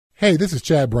Hey, this is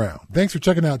Chad Brown. Thanks for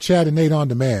checking out Chad and Nate On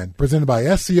Demand, presented by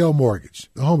SCL Mortgage,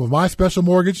 the home of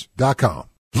myspecialmortgage.com.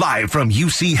 Live from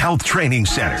UC Health Training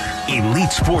Center,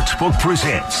 Elite Sportsbook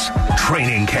presents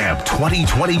Training Camp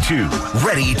 2022.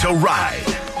 Ready to ride.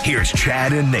 Here's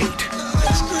Chad and Nate.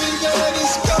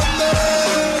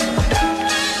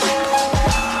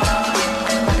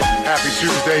 Happy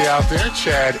Tuesday out there.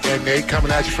 Chad and Nate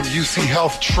coming at you from UC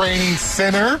Health Training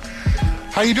Center.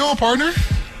 How you doing, partner?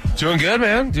 Doing good,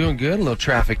 man. Doing good. A little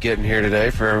traffic getting here today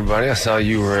for everybody. I saw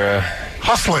you were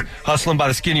hustling by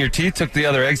the skin of your teeth. Took the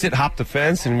other exit, hopped the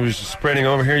fence, and was sprinting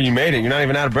over here. You made it. You're not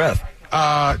even out of breath.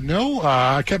 No.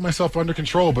 I kept myself under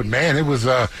control, but man, it was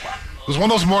one of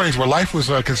those mornings where life was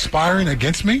conspiring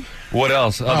against me. What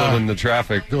else other than the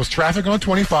traffic? There was traffic on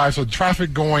 25, so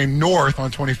traffic going north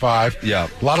on 25. Yeah.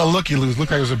 A lot of looky-loos.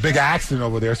 Looked like there was a big accident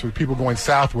over there, so people going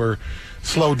south were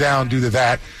slowed down due to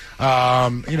that.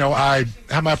 I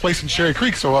have my place in Cherry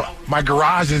Creek, so my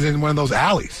garage is in one of those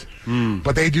alleys.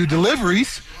 But they do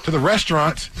deliveries to the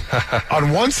restaurant on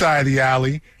one side of the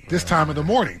alley this time of the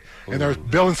morning. And they're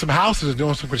building some houses and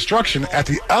doing some construction at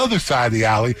the other side of the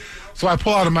alley. So I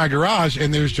pull out of my garage,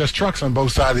 and there's just trucks on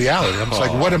both sides of the alley. I'm just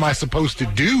like, what am I supposed to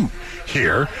do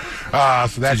here?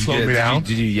 So that slowed me down.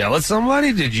 Did you yell at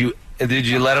somebody? Did you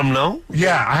let them know?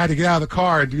 Yeah, I had to get out of the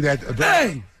car and do that.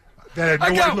 Hey,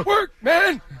 I got work,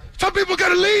 man. Some people got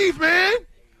to leave, man.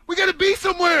 We got to be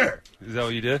somewhere. Is that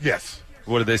what you did? Yes.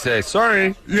 What did they say?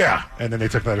 Sorry. Yeah. And then they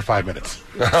took another 5 minutes.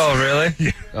 Oh, really?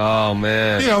 Yeah. Oh,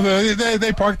 man.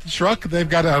 They parked the truck. They've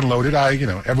got to unload it.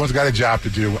 Everyone's got a job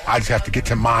to do. I just have to get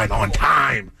to mine on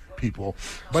time, people.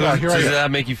 But so here I am. Does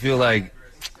that make you feel like,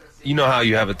 you know how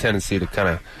you have a tendency to kind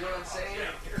of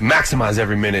maximize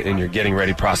every minute in your getting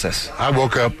ready process? I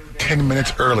woke up 10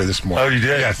 minutes early this morning. Oh, you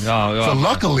did? Yes. Oh, so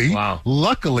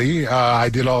luckily, I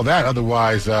did all that.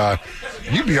 Otherwise,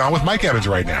 you'd be on with Mike Evans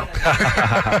right now.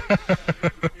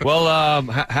 Well,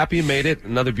 happy you made it.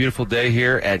 Another beautiful day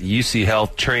here at UC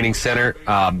Health Training Center.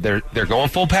 They're going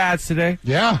full pads today.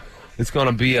 Yeah. It's going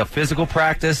to be a physical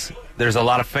practice. There's a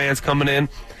lot of fans coming in.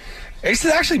 This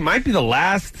actually might be the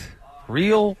last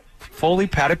real fully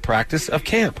padded practice of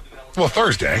camp. Well,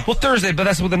 Thursday, but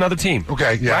that's with another team.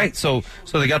 Okay, yeah. Right? So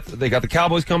they got the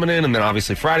Cowboys coming in, and then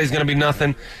obviously Friday's going to be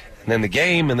nothing, and then the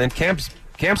game, and then camp's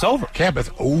over. Camp is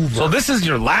over. So this is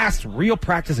your last real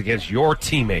practice against your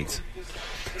teammates.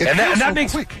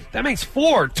 That makes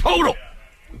 4 total.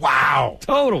 Wow.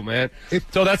 Total, man.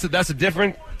 So that's a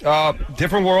different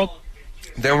world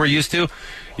than we're used to.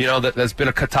 That's been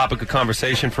a topic of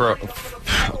conversation for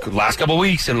the last couple of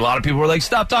weeks, and a lot of people were like,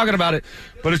 stop talking about it.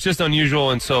 But it's just unusual,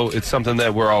 and so it's something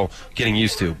that we're all getting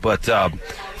used to. But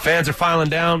fans are filing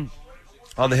down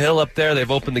on the hill up there. They've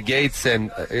opened the gates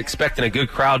and expecting a good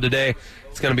crowd today.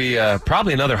 It's going to be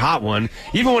probably another hot one.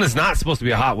 Even when it's not supposed to be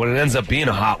a hot one, it ends up being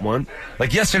a hot one.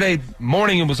 Like yesterday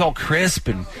morning, it was all crisp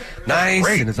and nice.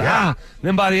 Great, and it's yeah.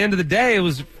 Then by the end of the day, it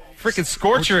was freaking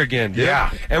scorcher again. Dude.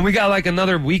 Yeah. And we got like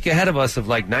another week ahead of us of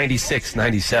like 96,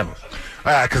 97.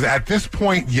 Because at this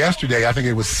point yesterday, I think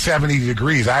it was 70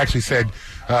 degrees. I actually said,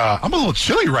 I'm a little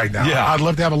chilly right now. Yeah. I'd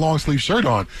love to have a long sleeve shirt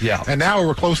on. Yeah. And now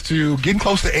we're getting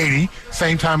close to 80,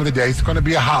 same time of the day. It's going to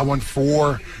be a hot one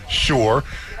for sure.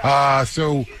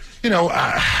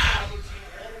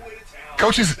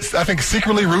 Coaches, I think,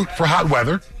 secretly root for hot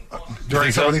weather.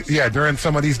 During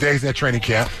some of these days at training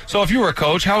camp. So if you were a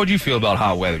coach, how would you feel about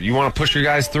hot weather? Do you want to push your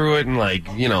guys through it and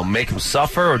make them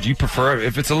suffer, or do you prefer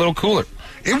if it's a little cooler?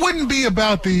 It wouldn't be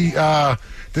about the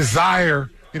desire,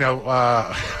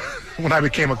 when I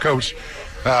became a coach,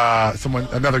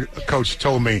 another coach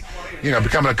told me,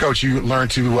 becoming a coach, you learn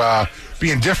to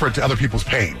be indifferent to other people's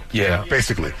pain. Yeah.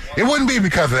 Basically. It wouldn't be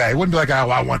because of that. It wouldn't be like,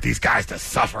 I want these guys to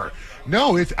suffer.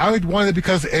 No, I would want it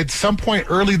because at some point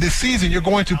early this season, you're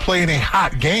going to play in a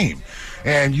hot game,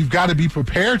 and you've got to be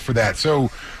prepared for that. So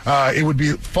it would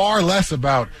be far less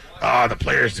about the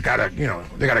players got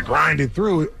to grind it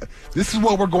through. This is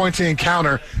what we're going to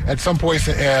encounter at some point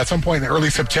in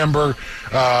early September,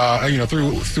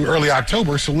 through early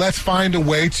October. So let's find a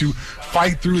way to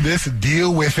fight through this,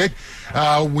 deal with it.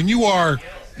 When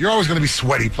you're always going to be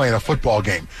sweaty playing a football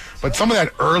game. But some of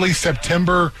that early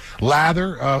September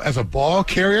lather as a ball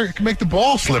carrier, it can make the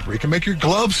ball slippery. It can make your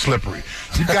gloves slippery.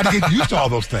 You've got to get used to all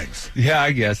those things. Yeah,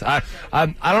 I guess. I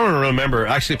don't remember.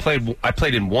 I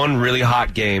played in one really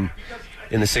hot game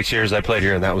in the 6 years I played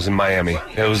here, and that was in Miami.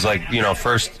 It was like,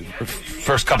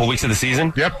 first couple weeks of the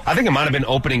season. Yep. I think it might have been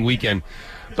opening weekend.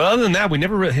 But other than that, we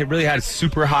never really had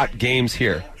super hot games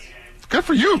here. Good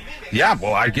for you. Yeah,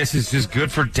 well, I guess it's just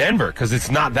good for Denver because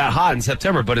it's not that hot in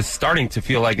September, but it's starting to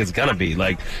feel like it's going to be.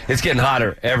 Like, it's getting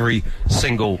hotter every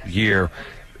single year.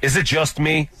 Is it just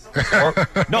me?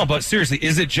 No, but seriously,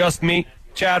 is it just me,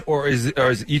 Chad, or is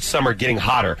each summer getting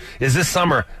hotter? Is this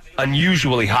summer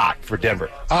unusually hot for Denver?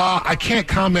 I can't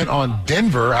comment on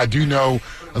Denver. I do know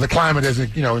the climate has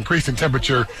increased in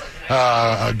temperature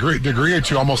a degree or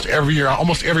two almost every year.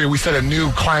 Almost every year we set a new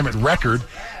climate record.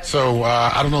 So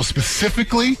I don't know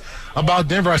specifically about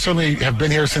Denver. I certainly have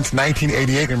been here since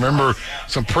 1988 and remember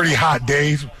some pretty hot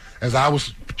days as I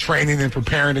was training and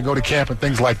preparing to go to camp and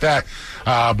things like that.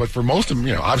 But for most of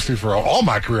them, obviously for all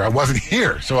my career, I wasn't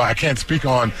here. So I can't speak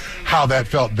on how that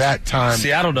felt that time.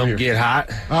 Seattle don't get hot.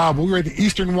 But we were at the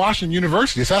Eastern Washington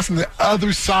University. So that's on the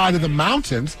other side of the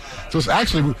mountains. So it's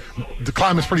actually, the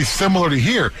climate's pretty similar to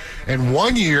here. And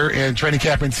 1 year in training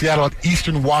camp in Seattle at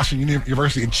Eastern Washington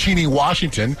University in Cheney,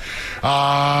 Washington,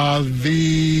 I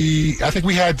think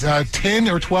we had 10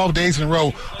 or 12 days in a row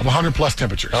of 100-plus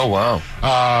temperatures. Oh, wow.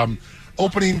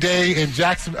 Opening day in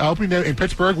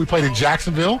Pittsburgh, we played in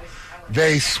Jacksonville.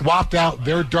 They swapped out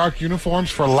their dark uniforms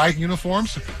for light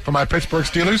uniforms for my Pittsburgh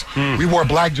Steelers. We wore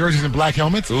black jerseys and black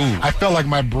helmets. Ooh. I felt like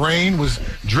my brain was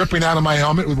dripping out of my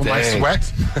helmet with my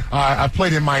sweat. I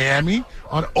played in Miami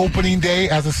on opening day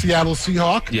as a Seattle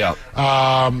Seahawk. Yeah.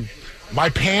 My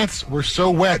pants were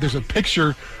so wet. There's a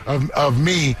picture of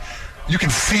me. You can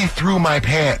see through my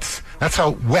pants. That's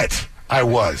how wet I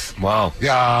was. Wow.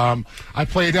 Yeah, I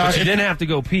played. But you didn't have to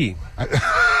go pee.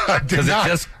 I did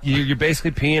not. You're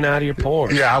basically peeing out of your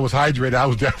pores. Yeah, I was hydrated. I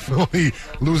was definitely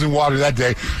losing water that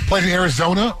day. Played in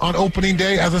Arizona on opening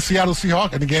day as a Seattle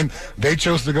Seahawk. And again, they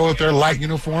chose to go with their light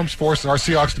uniforms, forced our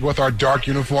Seahawks to go with our dark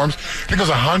uniforms. I think it was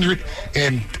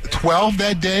 112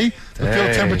 that day. The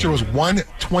field temperature was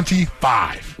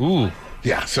 125. Ooh.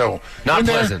 Yeah, so. Not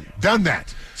pleasant. Done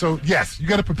that. So, yes, you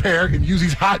got to prepare and use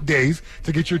these hot days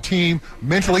to get your team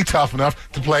mentally tough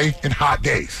enough to play in hot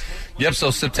days. Yep,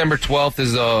 so September 12th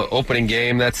is the opening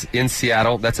game. That's in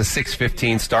Seattle. That's a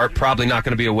 6:15 start. Probably not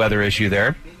going to be a weather issue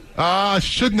there.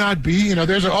 Should not be.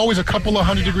 There's always a couple of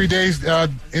 100-degree days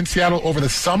in Seattle over the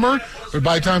summer, but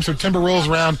by the time September rolls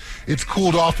around, it's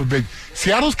cooled off a bit.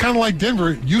 Seattle's kind of like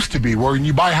Denver used to be, where when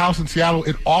you buy a house in Seattle,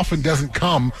 it often doesn't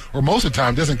come, or most of the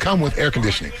time, doesn't come with air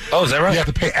conditioning. Oh, is that right? You have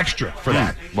to pay extra for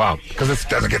that. Wow. Because it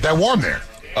doesn't get that warm there.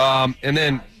 And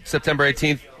then September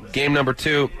 18th, game number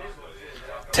 2,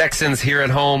 Texans here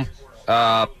at home,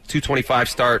 2:25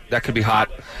 start. That could be hot.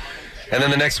 And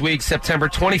then the next week, September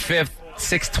 25th,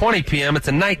 6:20 p.m. It's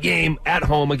a night game at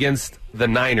home against the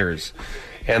Niners.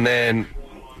 And then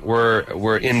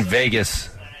we're in Vegas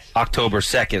October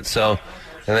 2nd. So,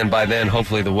 and then by then,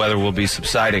 hopefully the weather will be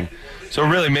subsiding. So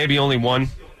really maybe only one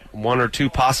or two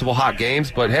possible hot games.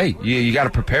 But, hey, you got to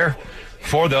prepare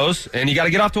for those, and you got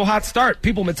to get off to a hot start.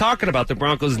 People have been talking about the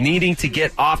Broncos needing to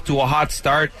get off to a hot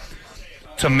start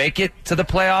to make it to the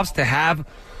playoffs, to have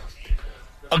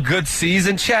a good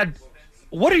season. Chad,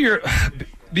 what are your...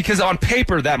 Because on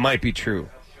paper, that might be true.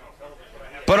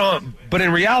 But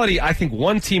in reality, I think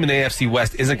one team in the AFC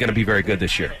West isn't going to be very good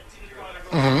this year.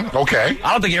 Mm-hmm. Okay.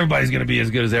 I don't think everybody's going to be as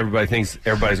good as everybody thinks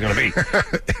everybody's going to be.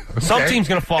 Some team's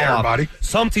going to fall off.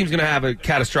 Some team's going to have a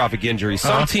catastrophic injury.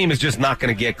 Some team is just not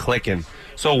going to get clicking.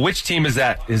 So which team is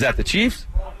that? Is that the Chiefs?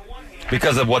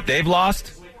 Because of what they've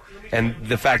lost and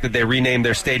the fact that they renamed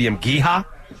their stadium Geha?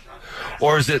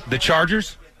 Or is it the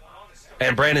Chargers?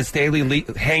 And Brandon Staley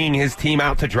hanging his team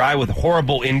out to dry with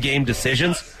horrible in-game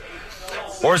decisions?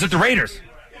 Or is it the Raiders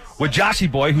with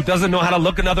Joshy Boy, who doesn't know how to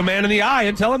look another man in the eye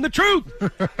and tell him the truth?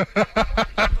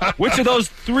 Which of those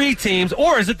three teams?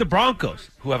 Or is it the Broncos,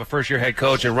 who have a first-year head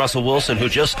coach and Russell Wilson, who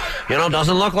just,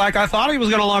 doesn't look like I thought he was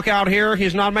going to look out here.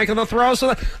 He's not making the throws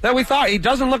that we thought. He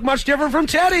doesn't look much different from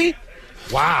Teddy.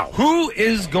 Wow. Who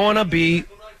is going to be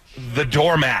the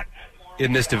doormat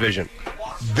in this division?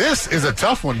 This is a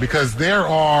tough one because there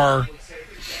are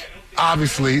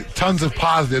obviously tons of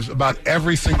positives about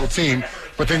every single team,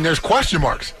 but then there's question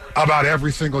marks about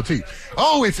every single team.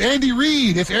 Oh, it's Andy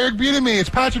Reid, it's Eric Bieniemy,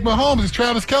 it's Patrick Mahomes, it's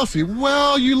Travis Kelce.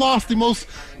 Well, you lost the most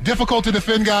difficult to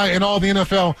defend guy in all the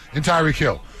NFL in Tyreek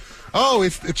Hill. Oh,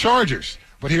 it's the Chargers.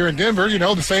 But here in Denver,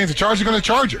 the saying is the Chargers are going to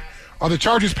Charger. Are the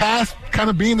Chargers past kind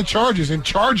of being the Chargers and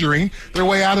chargering their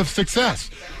way out of success?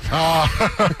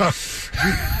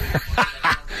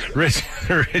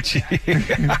 Richie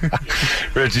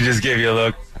just gave you a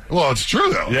look. Well, it's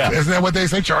true, though. Yeah. Isn't that what they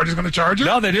say? Chargers going to Charger?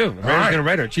 No, they do. Raiders going to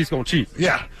Raider. Chiefs going Chief.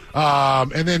 Yeah.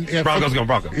 And then Broncos going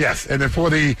Broncos. Yes. And then for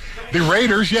the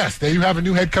Raiders, yes, they have a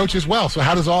new head coach as well. So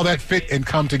how does all that fit and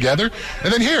come together?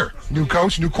 And then here, new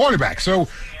coach, new quarterback. So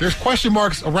there's question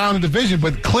marks around the division,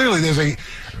 but clearly there's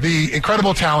the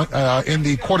incredible talent in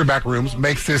the quarterback rooms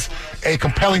makes this a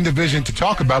compelling division to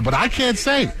talk about. But I can't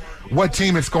say what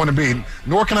team it's going to be,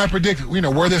 nor can I predict,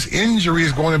 where this injury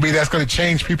is going to be that's going to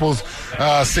change people's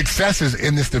successes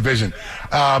in this division.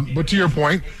 But to your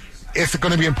point, it's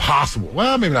going to be impossible.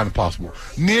 Well, maybe not impossible.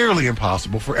 Nearly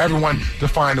impossible for everyone to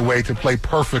find a way to play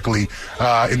perfectly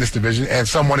in this division, and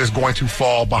someone is going to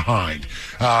fall behind.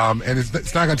 And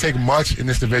it's not going to take much in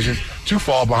this division to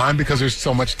fall behind because there's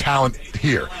so much talent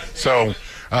here. So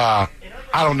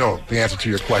I don't know the answer to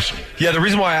your question. Yeah, the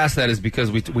reason why I asked that is because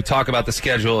we talk about the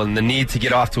schedule and the need to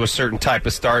get off to a certain type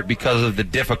of start because of the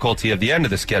difficulty of the end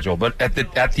of the schedule. But at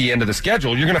the end of the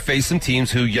schedule, you're going to face some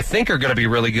teams who you think are going to be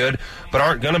really good but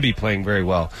aren't going to be playing very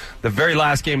well. The very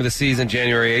last game of the season,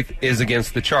 January 8th, is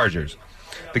against the Chargers.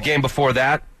 The game before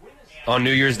that, on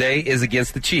New Year's Day, is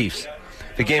against the Chiefs.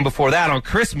 The game before that, on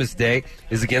Christmas Day,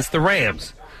 is against the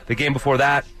Rams. The game before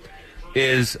that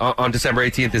is on December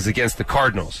 18th is against the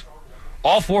Cardinals.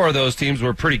 All four of those teams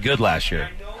were pretty good last year.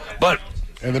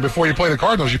 And then before you play the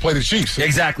Cardinals, you play the Chiefs.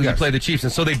 Exactly, yes. You play the Chiefs.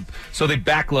 And so they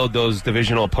backload those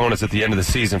divisional opponents at the end of the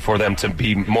season for them to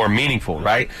be more meaningful,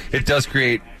 right? It does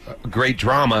create great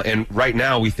drama, and right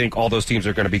now we think all those teams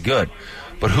are going to be good.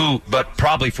 But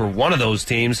probably for one of those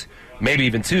teams, maybe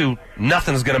even two,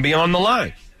 nothing's going to be on the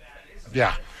line.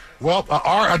 Yeah. Well,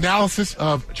 our analysis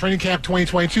of Training Camp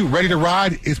 2022, Ready to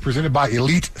Ride, is presented by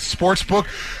Elite Sportsbook.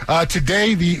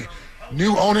 Today, the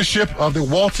new ownership of the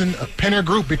Walton Penner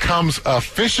Group becomes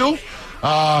official.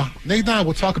 Nate and I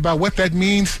will talk about what that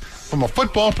means from a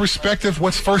football perspective,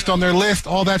 what's first on their list,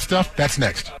 all that stuff. That's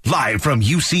next. Live from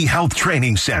UC Health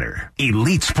Training Center,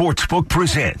 Elite Sportsbook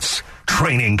presents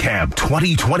Training Camp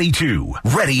 2022,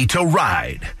 Ready to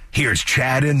Ride. Here's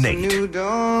Chad and Nate. It's a new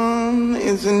dawn,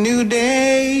 it's a new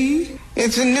day,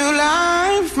 it's a new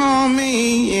life for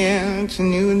me, yeah. It's a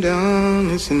new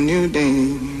dawn, it's a new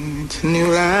day, it's a new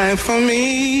life for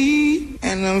me,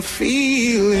 and I'm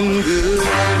feeling good.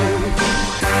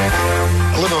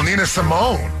 A little Nina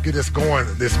Simone get us going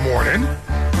this morning.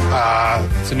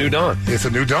 It's a new dawn. It's a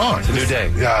new dawn. It's a new day.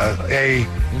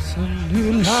 It's a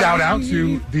new shout out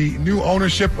to the new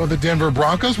ownership of the Denver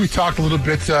Broncos. We talked a little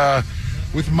bit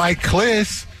with Mike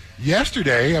Kliss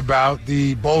yesterday about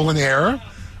the Bowlen era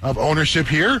of ownership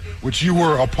here, which you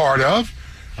were a part of.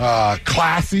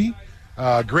 Classy,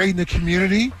 great in the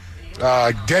community,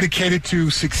 dedicated to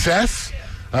success,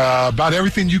 about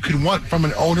everything you could want from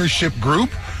an ownership group.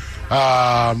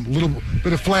 A little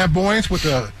bit of flamboyance with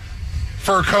the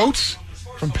fur coats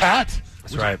from Pat.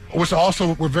 That's right. Which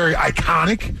also were very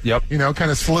iconic. Yep.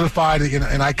 Kind of solidified in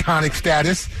an iconic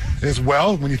status as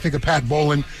well. When you think of Pat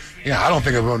Bowlen, I don't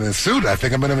think of him in a suit. I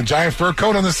think of him in a giant fur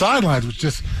coat on the sidelines, which is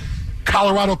just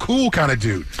Colorado cool kind of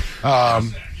dude.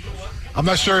 I'm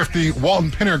not sure if the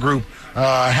Walton Penner Group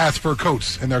has fur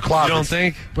coats in their closets. You don't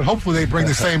think? But hopefully they bring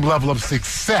the same level of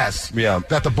success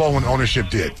that the Bowlen ownership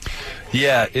did.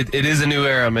 Yeah, it is a new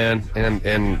era, man, and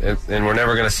we're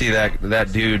never going to see that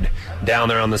dude down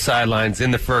there on the sidelines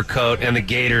in the fur coat and the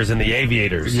gaiters and the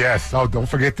aviators. Yes. Oh, don't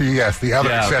forget the other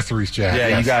accessories, Chad.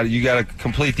 Yeah, yes. you got to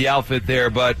complete the outfit there.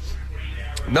 But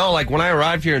no, like when I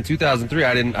arrived here in 2003,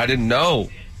 I didn't know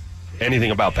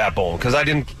anything about Pat Bowlen because I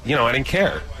didn't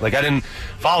care. Like I didn't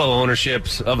follow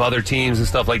ownerships of other teams and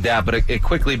stuff like that. But it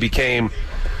quickly became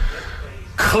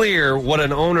clear what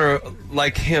an owner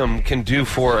like him can do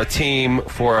for a team,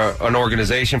 for an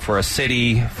organization, for a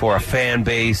city, for a fan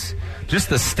base. Just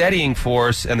the steadying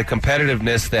force and the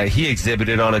competitiveness that he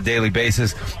exhibited on a daily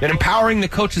basis, and empowering the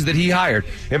coaches that he hired,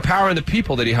 empowering the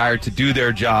people that he hired to do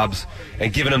their jobs,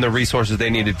 and giving them the resources they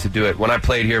needed to do it. When I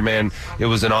played here, man, it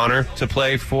was an honor to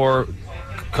play for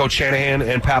Coach Shanahan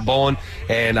and Pat Bowlen,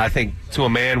 and I think to a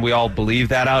man we all believe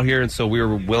that out here, and so we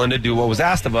were willing to do what was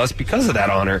asked of us because of that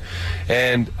honor.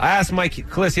 And I asked Mike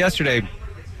Kliss yesterday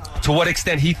to what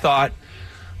extent he thought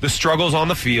the struggles on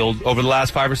the field over the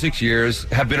last 5 or 6 years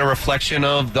have been a reflection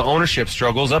of the ownership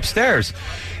struggles upstairs.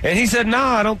 And he said, no,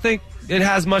 I don't think it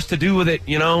has much to do with it,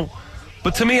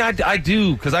 But to me, I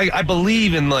do, because I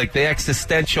believe in, like, the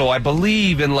existential. I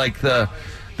believe in, like, the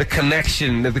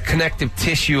connection, the connective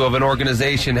tissue of an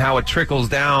organization, how it trickles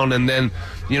down, and then,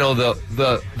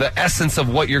 the essence of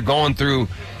what you're going through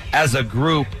as a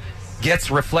group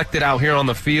gets reflected out here on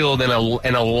the field, and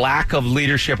a lack of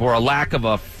leadership or a lack of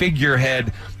a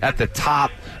figurehead at the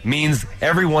top means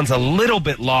everyone's a little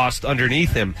bit lost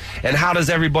underneath him. And how does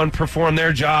everyone perform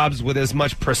their jobs with as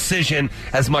much precision,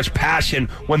 as much passion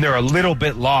when they're a little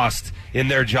bit lost in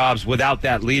their jobs without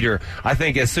that leader. I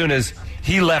think as soon as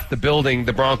he left the building,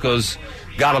 the Broncos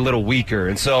got a little weaker.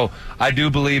 And so I do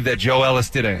believe that Joe Ellis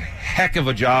did a heck of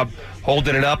a job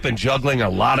holding it up and juggling a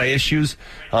lot of issues,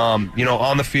 on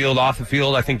the field, off the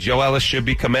field. I think Joe Ellis should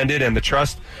be commended, and the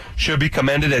trust should be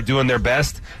commended at doing their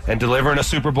best and delivering a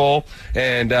Super Bowl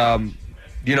and,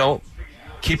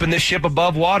 keeping this ship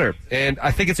above water. And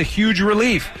I think it's a huge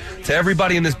relief to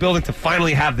everybody in this building to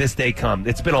finally have this day come.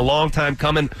 It's been a long time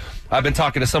coming. I've been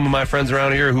talking to some of my friends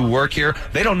around here who work here.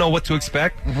 They don't know what to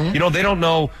expect. Mm-hmm. They don't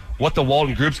know what the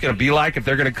Walton Group's going to be like, if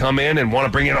they're going to come in and want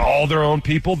to bring in all their own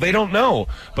people. They don't know.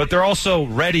 But they're also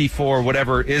ready for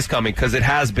whatever is coming, because it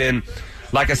has been,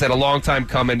 like I said, a long time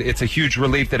coming. It's a huge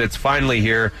relief that it's finally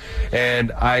here.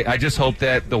 And I just hope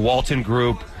that the Walton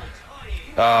Group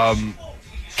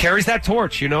carries that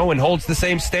torch, and holds the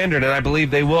same standard, and I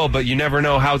believe they will, but you never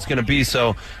know how it's going to be.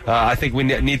 So I think we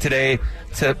need today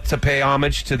to pay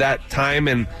homage to that time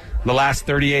in the last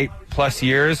 38-plus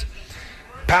years.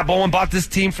 Pat Bowlen bought this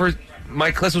team for,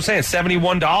 Mike Kliss was saying,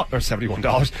 $71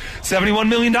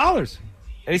 million, and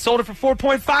he sold it for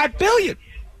 $4.5 billion.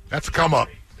 That's a come up.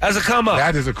 As a come up.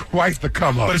 That is quite the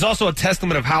come up. But it's also a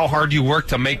testament of how hard you work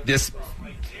to make this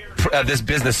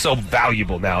business so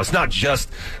valuable now. It's not just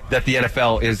that the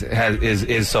NFL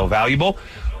is so valuable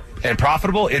and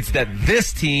profitable. It's that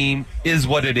this team is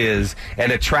what it is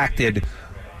and attracted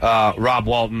Rob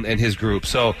Walton and his group.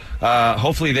 So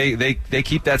hopefully they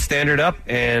keep that standard up,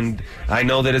 and I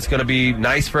know that it's going to be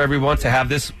nice for everyone to have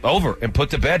this over and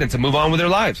put to bed and to move on with their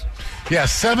lives. Yeah,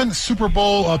 7 Super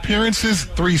Bowl appearances,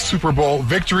 3 Super Bowl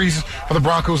victories for the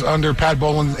Broncos under Pat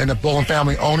Bowlen and the Bowlen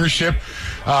family ownership.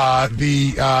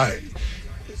 The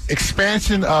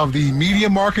expansion of the media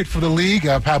market for the league.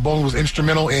 Pat Bowlen was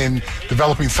instrumental in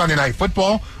developing Sunday Night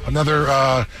Football,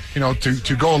 another,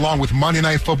 to go along with Monday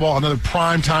Night Football, another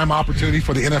primetime opportunity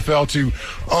for the NFL to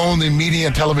own the media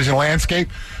and television landscape.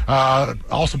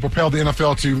 Also propelled the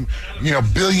NFL to,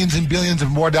 billions and billions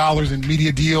of more dollars in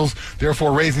media deals,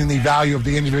 therefore raising the value of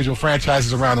the individual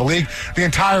franchises around the league. The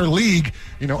entire league,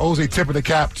 owes a tip of the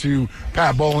cap to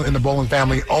Pat Bowlen and the Bowlen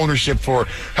family ownership for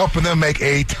helping them make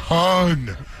a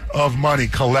ton of money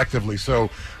collectively. So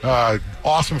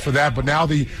awesome for that. But now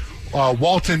the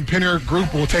Walton Penner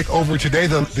Group will take over today.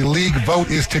 The league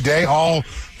vote is today. All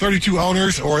 32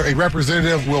 owners or a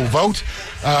representative will vote.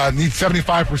 Need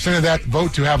 75% of that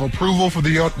vote to have approval for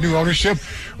the new ownership.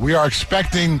 We are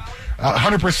expecting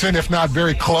 100%, if not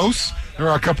very close. There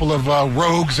are a couple of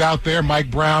rogues out there.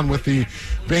 Mike Brown with the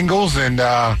Bengals and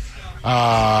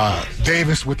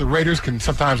Davis with the Raiders can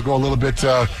sometimes go a little bit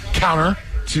counter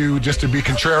to be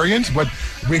contrarians, but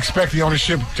we expect the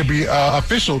ownership to be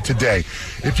official today.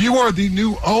 If you are the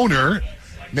new owner,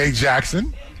 Nate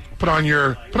Jackson, put on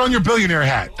your billionaire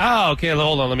hat. Oh, okay.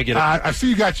 Hold on. Let me get it. I see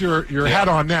you got your hat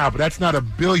on now, but that's not a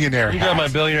billionaire hat. You got my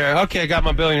billionaire. Okay, I got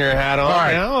my billionaire hat on. All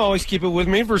right. I'll always keep it with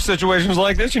me for situations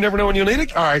like this. You never know when you'll need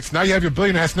it. All right. So now you have your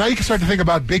billionaire hat. So now you can start to think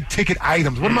about big ticket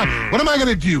items. What am I going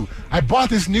to do? I bought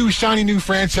this shiny new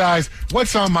franchise.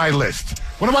 What's on my list?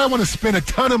 What do I want to spend a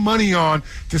ton of money on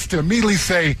just to immediately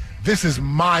say, this is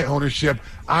my ownership.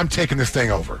 I'm taking this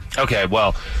thing over. Okay,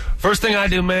 well, first thing I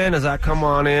do, man, is I come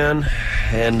on in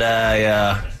and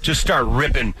I just start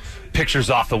ripping pictures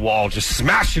off the wall, just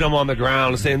smashing them on the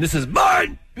ground and saying, this is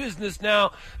my business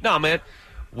now. No, man,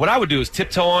 what I would do is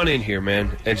tiptoe on in here,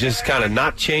 man, and just kind of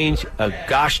not change a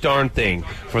gosh darn thing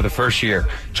for the first year.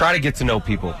 Try to get to know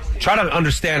people. Try to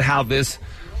understand how this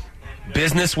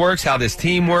business works, how this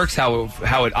team works, how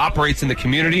it operates in the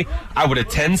community. I would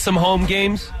attend some home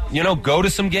games, go to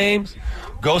some games,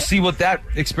 go see what that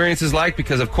experience is like,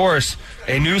 because, of course,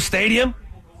 a new stadium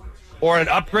or an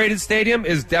upgraded stadium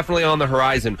is definitely on the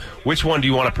horizon. Which one do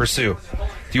you want to pursue?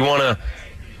 Do you want to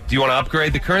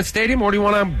upgrade the current stadium, or do you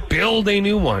want to build a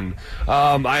new one?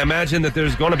 I imagine that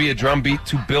there's going to be a drumbeat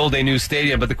to build a new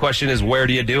stadium, but the question is, where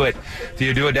do you do it? Do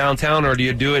you do it downtown, or do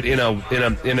you do it in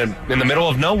the middle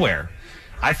of nowhere?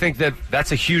 I think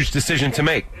that's a huge decision to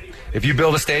make. If you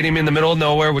build a stadium in the middle of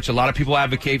nowhere, which a lot of people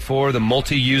advocate for, the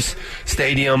multi-use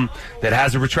stadium that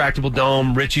has a retractable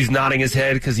dome, Richie's nodding his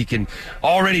head because he can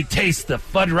already taste the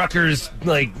Fuddruckers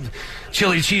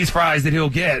chili cheese fries that he'll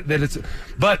get.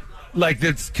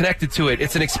 That's connected to it.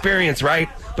 It's an experience, right?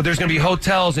 But there's going to be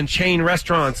hotels and chain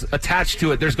restaurants attached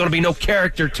to it. There's going to be no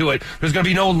character to it. There's going to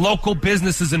be no local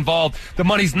businesses involved. The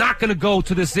money's not going to go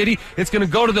to the city. It's going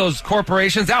to go to those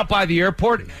corporations out by the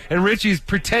airport. And Richie's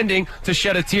pretending to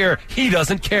shed a tear. He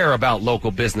doesn't care about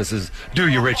local businesses. Do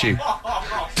you, Richie?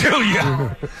 Do you?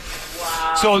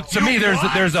 Wow. So to me,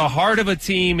 there's a heart of a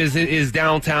team is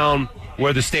downtown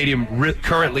where the stadium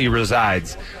currently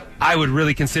resides. I would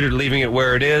really consider leaving it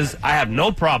where it is. I have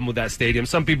no problem with that stadium.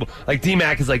 Some people, like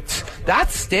D-Mac, is like,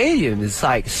 that stadium is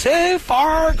like so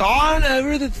far gone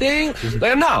over the thing.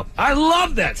 Like, no, I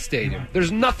love that stadium.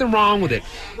 There's nothing wrong with it.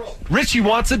 Richie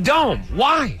wants a dome.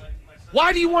 Why?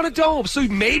 Why do you want a dome? So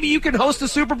maybe you can host a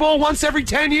Super Bowl once every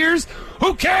 10 years?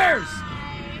 Who cares?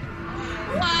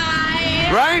 Why?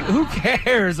 Right? Who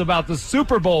cares about the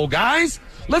Super Bowl, guys?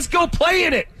 Let's go play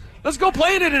in it. Let's go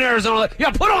play in it in Arizona.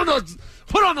 Yeah, put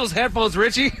on those headphones,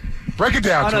 Richie. Break it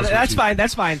down. No, that's fine.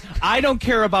 That's fine. I don't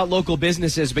care about local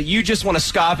businesses, but you just want to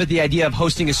scoff at the idea of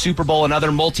hosting a Super Bowl and other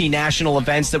multinational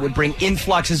events that would bring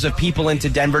influxes of people into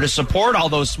Denver to support all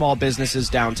those small businesses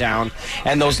downtown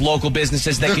and those local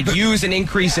businesses that could use an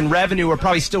increase in revenue are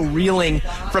probably still reeling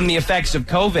from the effects of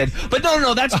COVID. But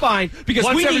no, that's fine because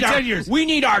we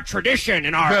need our tradition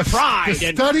and our pride.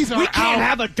 The studies are we can't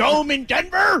have a dome in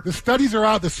Denver. The studies are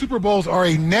out. The Super Bowls are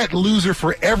a net loser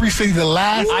for every city. The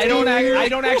last I don't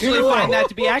actually find that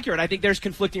to be accurate. I think there's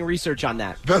conflicting research on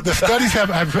that. The studies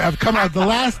have come out. The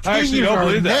last 10 years are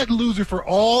a net loser for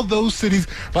all those cities.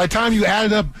 By the time you add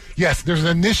it up, yes, there's an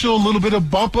initial little bit of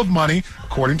bump of money,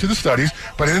 according to the studies,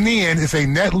 but in the end, it's a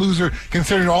net loser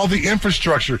considering all the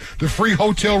infrastructure, the free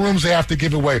hotel rooms they have to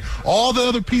give away, all the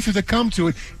other pieces that come to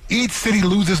it. Each city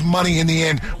loses money in the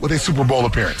end with a Super Bowl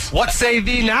appearance. What say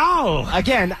thee now?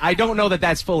 Again, I don't know that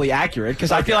that's fully accurate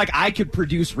because I feel like I could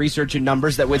produce research and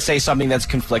numbers that would say something that's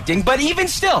conflicting. But even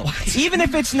still, even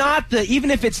if it's not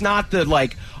the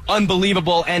like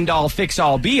unbelievable end all, fix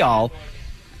all, be all,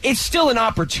 it's still an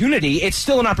opportunity. It's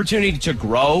still an opportunity to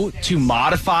grow, to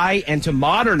modify, and to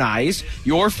modernize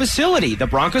your facility. The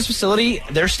Broncos facility,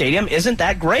 their stadium, isn't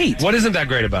that great. What isn't that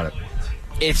great about it?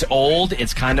 It's old.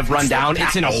 It's kind of run down.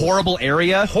 It's in a horrible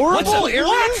area. Horrible area?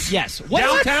 What? Yes.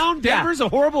 Downtown Denver's a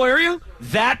horrible area?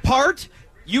 That part?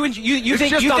 You it's think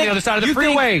just you on think, the other side of the you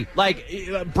freeway. Think,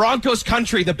 like Broncos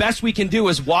country, the best we can do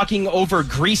is walking over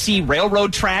greasy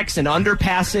railroad tracks and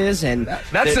underpasses, and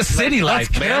that's the city life.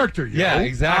 That's man. character. Yeah,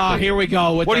 exactly. Oh, here we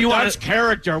go. What do you want? That's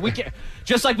character. We can.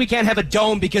 Just like we can't have a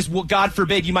dome because, well, God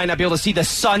forbid, you might not be able to see the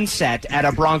sunset at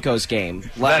a Broncos game.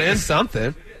 That is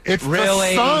something. It's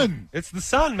really? the sun. It's the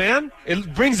sun, man.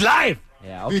 It brings life.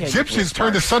 Yeah, okay, the Egyptians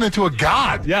turned the sun into a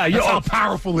god. Yeah, that's how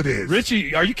powerful it is.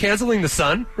 Richie, are you canceling the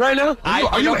sun right now?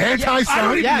 Are you anti-sun? I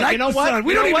don't even like you know the what? sun.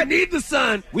 We don't even need the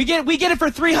sun. We get it for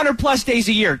 300 plus days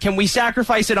a year. Can we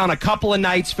sacrifice it on a couple of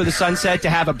nights for the sunset to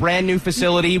have a brand new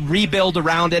facility, rebuild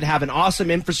around it, have an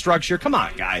awesome infrastructure? Come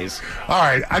on, guys. All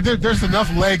right, there's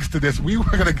enough legs to this. We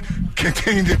were going to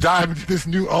continue to dive into this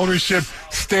new ownership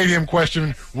stadium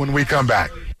question when we come back.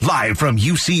 Live from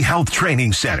UC Health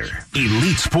Training Center,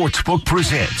 Elite Sportsbook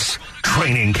presents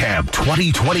Training Camp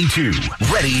 2022.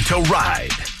 Ready to ride.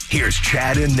 Here's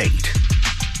Chad and Nate.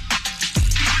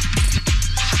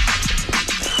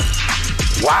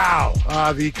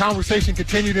 Wow. The conversation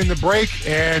continued in the break,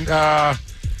 and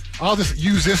I'll just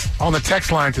use this on the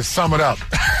text line to sum it up.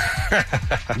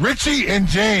 Richie and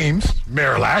James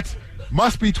Marilat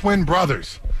must be twin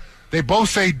brothers. They both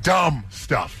say dumb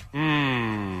stuff. So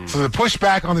the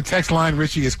pushback on the text line,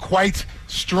 Richie, is quite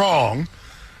strong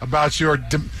about your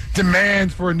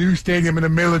demand for a new stadium in the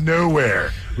middle of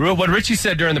nowhere. What Richie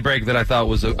said during the break that I thought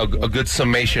was a good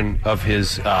summation of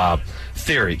his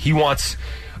theory. He wants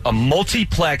a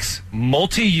multiplex,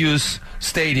 multi-use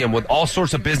stadium with all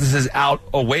sorts of businesses out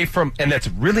away from, and that's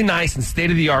really nice and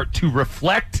state-of-the-art to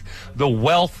reflect the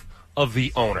wealth of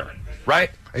the owner, right?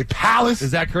 A palace.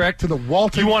 Is that correct? To the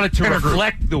Walton. You want it to Penner Group.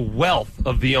 reflect the wealth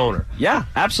of the owner. Yeah,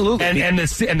 absolutely. And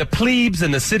the plebes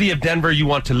and the city of Denver, you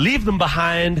want to leave them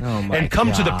behind and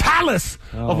come to the palace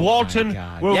of Walton.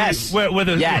 Yes.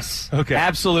 Yes. Okay.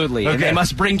 Absolutely. Okay. And they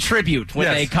must bring tribute when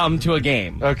they come to a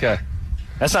game. Okay.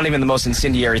 That's not even the most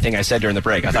incendiary thing I said during the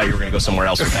break. I thought you were going to go somewhere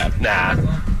else with that. Nah.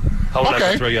 I'm not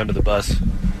going to throw you under the bus.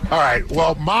 All right.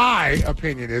 Well, my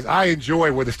opinion is I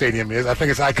enjoy where the stadium is. I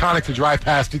think it's iconic to drive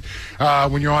past it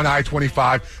when you're on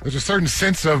I-25. There's a certain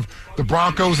sense of the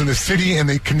Broncos and the city and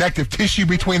the connective tissue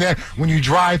between that. When you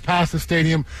drive past the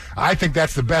stadium, I think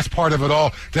that's the best part of it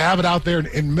all. To have it out there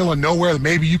in the middle of nowhere,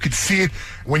 maybe you could see it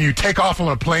when you take off on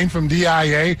a plane from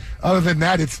DIA. Other than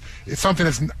that, it's something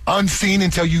that's unseen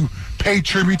until you pay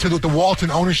tribute to the Walton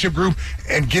ownership group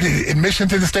and get admission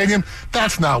to the stadium.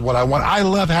 That's not what I want. I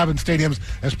love having stadiums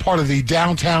as part of the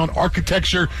downtown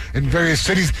architecture in various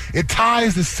cities. It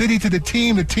ties the city to the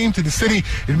team to the city.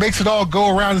 It makes it all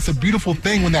go around. It's a beautiful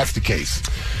thing when that's the case.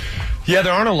 Yeah,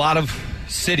 there aren't a lot of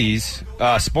cities,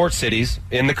 sports cities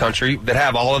in the country that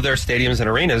have all of their stadiums and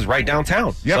arenas right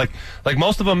downtown. Yep. Like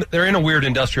most of them, they're in a weird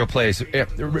industrial place.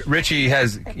 Richie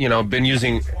has, been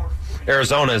using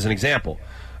Arizona as an example.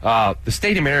 The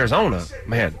stadium in Arizona,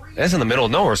 man, it's in the middle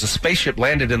of nowhere. It's a spaceship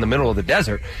landed in the middle of the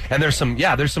desert, and there's some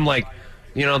like,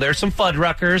 there's some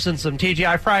Fuddruckers and some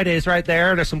TGI Fridays right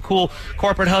there. There's some cool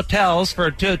corporate hotels for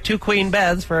two queen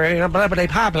beds for blah blah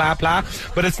blah blah blah.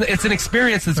 But it's an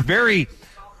experience that's very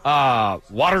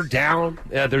watered down.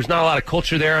 There's not a lot of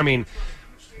culture there. I mean,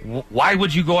 why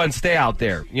would you go and stay out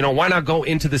there? Why not go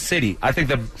into the city? I think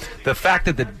the fact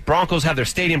that the Broncos have their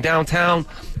stadium downtown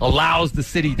allows the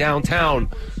city downtown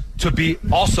to be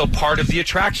also part of the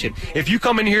attraction. If you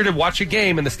come in here to watch a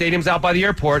game and the stadium's out by the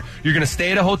airport, you're going to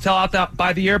stay at a hotel out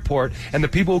by the airport, and the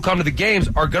people who come to the games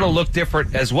are going to look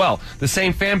different as well. The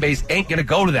same fan base ain't going to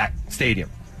go to that stadium.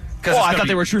 Oh, I thought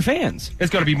they were true fans. It's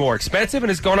going to be more expensive,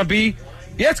 and it's going to be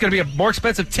a more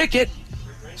expensive ticket.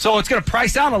 So it's going to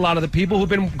price out a lot of the people who've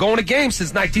been going to games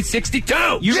since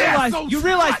 1962. You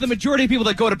realize the majority of people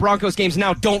that go to Broncos games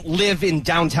now don't live in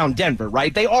downtown Denver,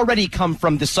 right? They already come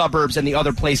from the suburbs and the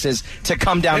other places to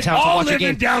come downtown to watch a game.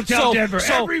 In downtown Denver.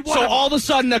 So all of a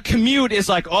sudden, a commute is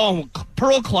like, oh,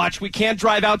 Pearl Clutch. We can't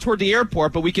drive out toward the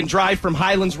airport, but we can drive from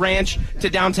Highlands Ranch to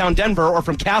downtown Denver, or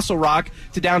from Castle Rock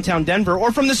to downtown Denver,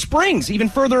 or from the Springs, even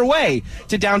further away,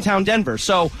 to downtown Denver.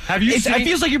 So it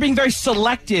feels like you're being very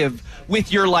selective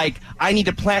with your, I need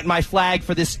to plant my flag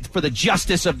for the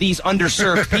justice of these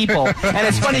underserved people. And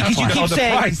it's funny because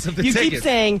you keep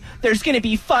saying there's going to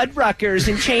be Fuddruckers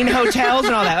and chain hotels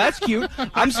and all that. That's cute.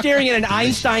 I'm staring at an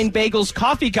Einstein Bagels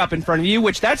coffee cup in front of you,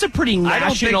 which that's a pretty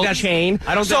national chain.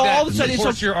 I don't think all of a sudden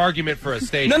supports your argument for a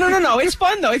stadium. No. It's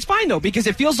fun though. It's fine though, because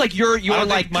it feels like you're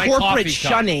corporate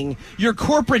shunning. You're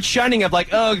corporate shunning of all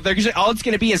it's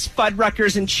going to be is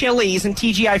Fuddruckers and Chili's and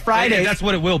TGI Fridays. And that's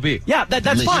what it will be. Yeah,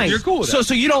 that's fine. You're cool with that.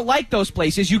 So you don't like those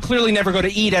places. You clearly never go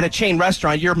to eat at a chain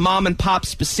restaurant. You're mom and pop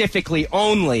specifically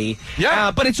only.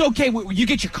 Yeah. But it's okay. You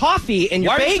get your coffee and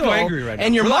your bagel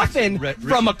and your muffin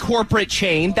from a corporate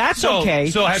chain. That's okay.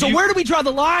 So where do we draw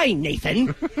the line,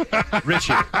 Nathan?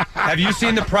 Richie, have you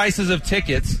seen the prices of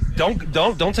tickets?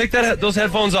 Don't take those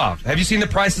headphones off. Have you seen the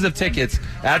prices of tickets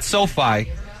at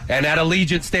SoFi and at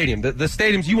Allegiant Stadium? The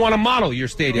stadiums you want to model your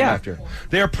stadium after.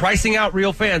 They're pricing out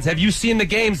real fans. Have you seen the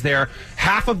games there?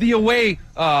 Half of the away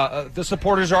the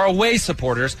supporters are away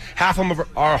supporters. Half of them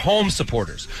are home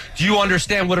supporters. Do you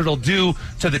understand what it'll do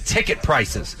to the ticket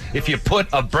prices if you put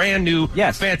a brand new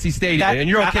fancy stadium in? And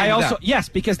you're okay with that? Yes,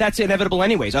 because that's inevitable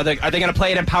anyways. Are they going to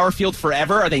play it in Power Field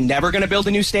forever? Are they never going to build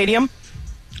a new stadium?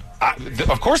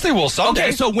 Of course they will someday.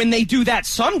 Okay, so when they do that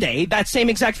someday, that same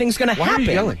exact thing's going to happen. Why are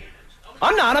you yelling?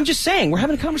 I'm not. I'm just saying. We're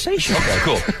having a conversation. Okay,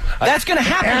 cool. That's going to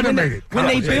happen when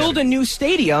they build a new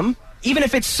stadium. Even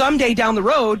if it's someday down the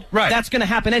road, that's going to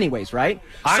happen anyways, right?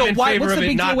 I'm in favor of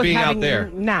it not being out there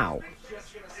now.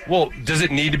 Well, does it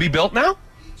need to be built now?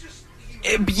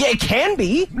 It can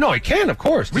be. No, it can, of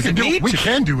course. We can do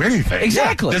anything.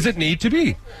 Exactly. Yeah. Does it need to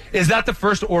be? Is that the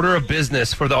first order of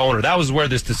business for the owner? That was where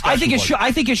this discussion was.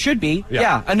 I think it should be.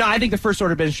 Yeah. No, I think the first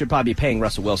order of business should probably be paying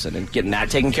Russell Wilson and getting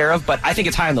that taken care of, but I think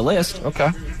it's high on the list.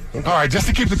 Okay. All right, just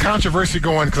to keep the controversy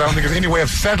going, because I don't think there's any way of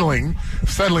settling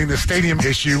the stadium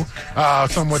issue,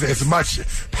 someone with as much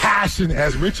passion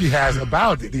as Richie has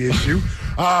about the issue.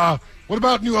 What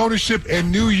about new ownership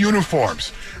and new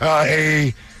uniforms?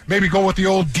 Maybe go with the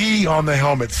old D on the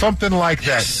helmet, something like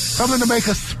that. Something to make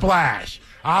a splash.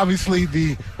 Obviously,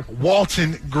 the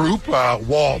Walton Group,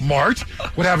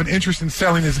 Walmart, would have an interest in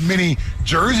selling as many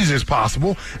jerseys as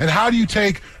possible. And how do you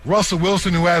take Russell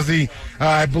Wilson, who has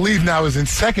I believe now is in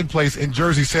second place in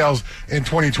jersey sales in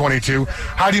 2022?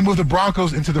 How do you move the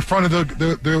Broncos into the front of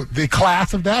the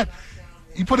class of that?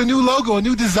 You put a new logo, a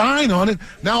new design on it.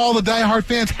 Now all the diehard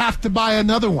fans have to buy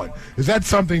another one. Is that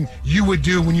something you would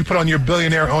do when you put on your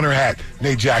billionaire owner hat,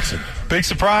 Nate Jackson? Big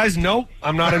surprise? Nope.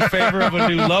 I'm not in favor of a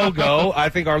new logo. I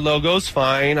think our logo's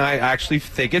fine. I actually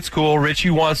think it's cool.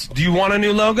 Richie do you want a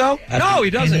new logo? No, he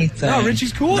doesn't. No,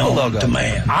 Richie's cool with the logo.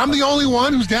 I'm the only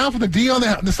one who's down for the D on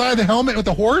the side of the helmet with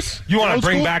the horse. You want to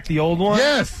bring back the old one?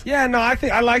 Yes. Yeah, no,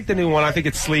 I like the new one. I think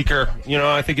it's sleeker.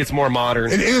 I think it's more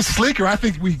modern. It is sleeker. I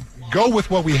think we go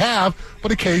with what we have,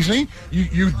 but occasionally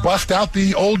you bust out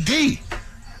the old D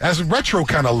as a retro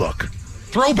kind of look.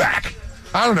 Throwback.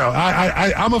 I don't know.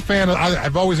 I'm a fan of,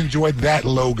 I've always enjoyed that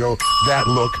logo, that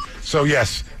look. So,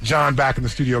 yes, John back in the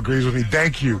studio agrees with me.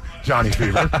 Thank you, Johnny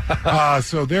Fever.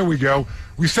 So there we go.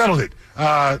 We settled it.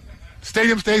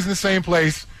 Stadium stays in the same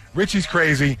place. Richie's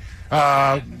crazy.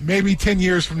 Maybe 10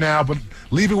 years from now, but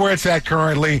leave it where it's at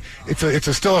currently.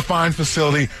 It's still a fine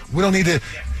facility. We don't need to.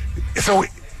 So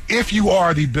if you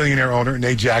are the billionaire owner,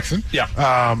 Nate Jackson,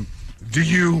 do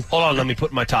you... Hold on, let me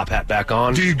put my top hat back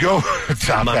on. Do you go...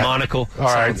 my monocle. All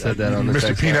right, said that on the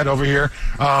Mr. Peanut over here.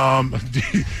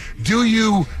 Do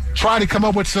you try to come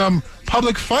up with some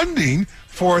public funding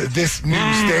for this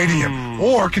new stadium.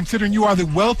 Or considering you are the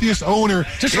wealthiest owner.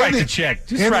 Just write the check.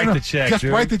 Just write the check. Just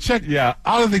dude. write the check. Yeah.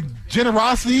 Out of the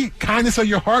generosity, kindness of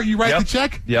your heart, you write the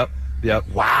check? Yep.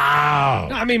 Wow.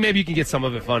 I mean, maybe you can get some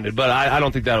of it funded, but I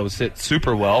don't think that would sit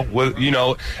super well. With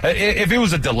if it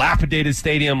was a dilapidated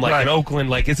stadium like in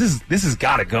Oakland, like this has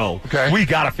got to go. Okay. We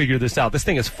got to figure this out. This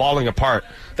thing is falling apart.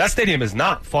 That stadium is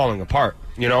not falling apart.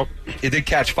 It did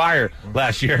catch fire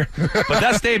last year, but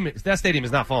that stadium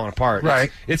is not falling apart. Right.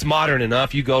 It's modern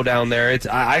enough. You go down there.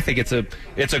 I think it's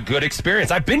a good experience.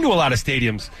 I've been to a lot of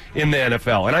stadiums in the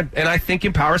NFL, and I think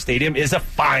Empower Stadium is a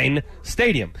fine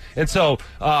stadium. And so,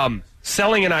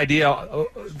 selling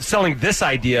this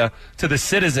idea to the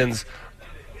citizens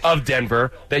of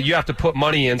Denver that you have to put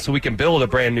money in so we can build a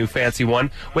brand new fancy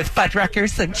one with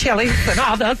Fuddruckers and Chili's and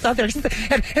all those others.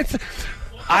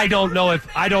 I don't know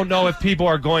if people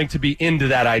are going to be into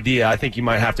that idea. I think you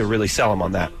might have to really sell them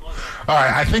on that. All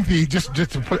right, I think just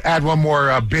to add one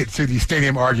more bit to the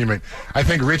stadium argument, I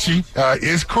think Richie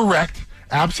is correct.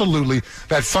 Absolutely,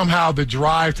 that somehow the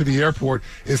drive to the airport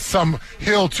is some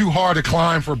hill too hard to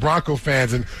climb for Bronco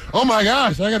fans. And, oh, my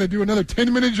gosh, I got to do another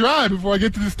 10-minute drive before I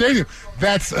get to the stadium.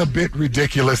 That's a bit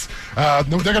ridiculous. They're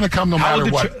going to come no matter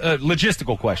what.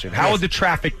 Logistical question. How would the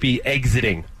traffic be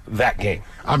exiting that game?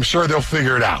 I'm sure they'll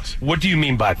figure it out. What do you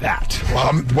mean by that?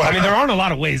 I mean, there aren't a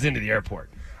lot of ways into the airport.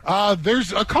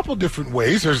 There's a couple different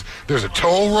ways. There's a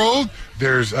toll road.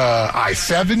 There's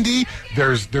I-70.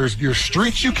 There's your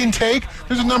streets you can take.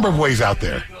 There's a number of ways out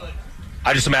there.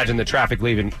 I just imagine the traffic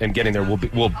leaving and getting there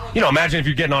will imagine if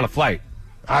you're getting on a flight.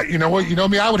 You know what? You know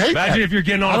me, I would hate that. Imagine if you're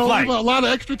getting on a flight. I don't leave a lot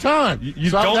of extra time. You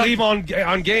don't leave on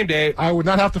game day. I would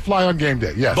not have to fly on game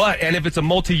day, yes. And if it's a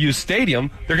multi-use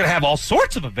stadium, they're going to have all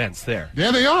sorts of events there.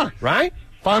 Yeah, they are. Right?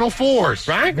 Final Fours.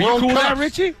 Right? Are World you cool with Cups, that,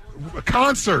 Richie?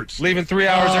 Concerts. Leaving 3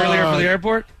 hours earlier for the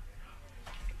airport?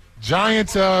 Giant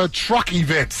truck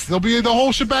events. There'll be the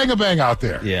whole shebang-a-bang out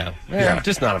there. Yeah.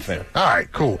 Just not a fan. All right,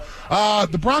 cool.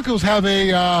 The Broncos have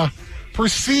a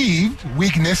perceived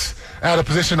weakness at a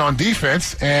position on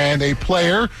defense, and a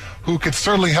player who could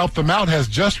certainly help them out has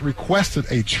just requested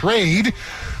a trade.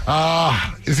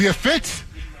 Is he a fit?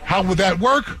 How would that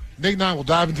work? Nate and I will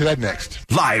dive into that next.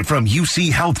 Live from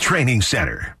UC Health Training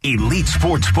Center, Elite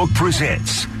Sportsbook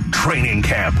presents Training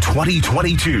Camp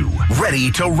 2022. Ready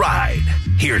to ride.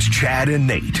 Here's Chad and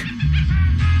Nate.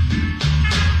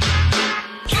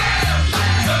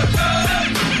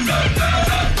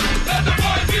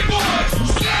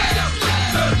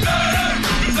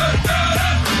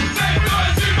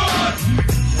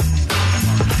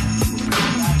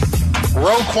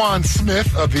 Roquan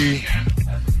Smith of the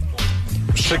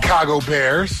Chicago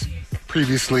Bears,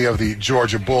 previously of the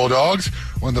Georgia Bulldogs,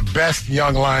 one of the best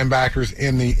young linebackers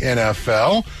in the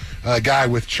NFL, a guy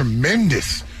with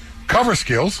tremendous cover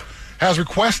skills, has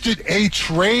requested a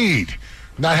trade.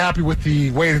 Not happy with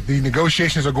the way that the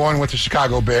negotiations are going with the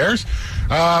Chicago Bears.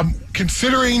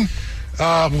 Considering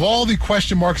of all the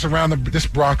question marks around this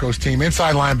Broncos team,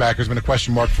 inside linebacker has been a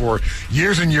question mark for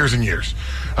years and years and years.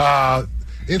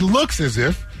 It looks as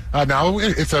if now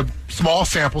it's a small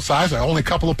sample size, only a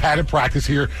couple of padded practice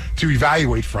here to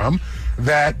evaluate from,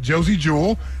 that Josey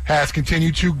Jewell has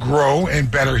continued to grow and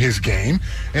better his game.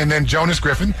 And then Jonas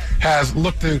Griffin has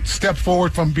looked to step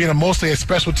forward from being mostly a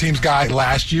special teams guy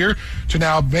last year to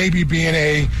now maybe being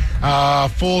a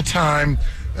full-time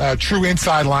true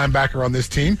inside linebacker on this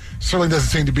team. Certainly doesn't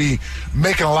seem to be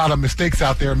making a lot of mistakes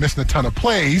out there, missing a ton of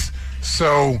plays.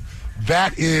 So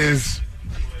that is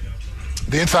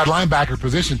the inside linebacker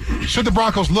position. Should the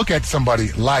Broncos look at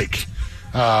somebody like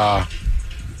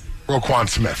Roquan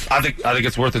Smith? I think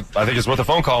it's worth it. I think it's worth a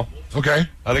phone call. Okay.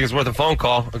 I think it's worth a phone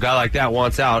call. A guy like that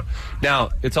wants out. Now,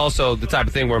 it's also the type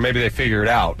of thing where maybe they figure it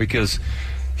out because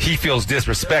he feels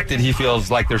disrespected. He feels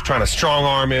like they're trying to strong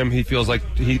arm him. He feels like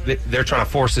they're trying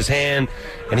to force his hand,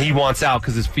 and he wants out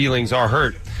because his feelings are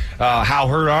hurt. How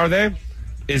hurt are they?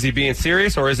 Is he being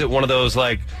serious, or is it one of those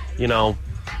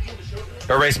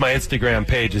erase my Instagram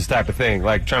pages type of thing,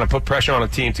 like trying to put pressure on a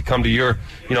team to come to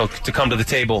to come to the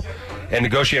table and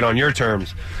negotiate on your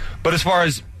terms? But as far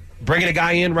as bringing a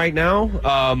guy in right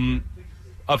now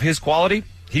of his quality,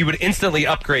 he would instantly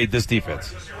upgrade this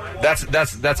defense. That's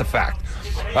a fact.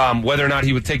 Whether or not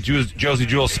he would take Josey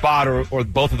Jewell's spot or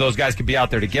both of those guys could be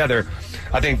out there together,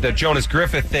 I think the Jonas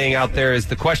Griffith thing out there is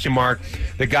the question mark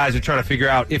that guys are trying to figure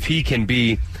out if he can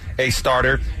be a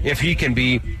starter, if he can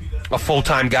be a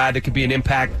full-time guy that could be an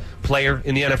impact player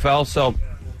in the NFL. So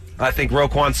I think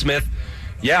Roquan Smith,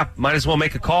 might as well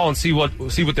make a call and see what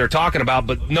they're talking about,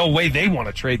 but no way they want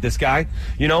to trade this guy.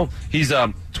 He's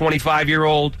a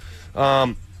 25-year-old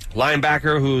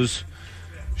linebacker who's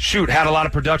had a lot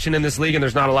of production in this league, and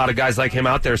there's not a lot of guys like him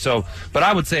out there. So, but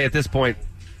I would say at this point,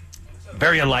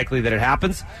 very unlikely that it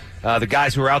happens. The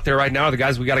guys who are out there right now are the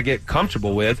guys we got to get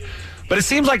comfortable with. But it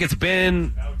seems like it's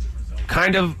been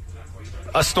kind of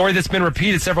a story that's been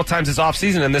repeated several times this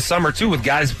offseason and this summer, too, with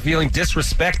guys feeling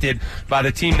disrespected by the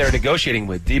team they're negotiating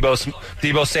with.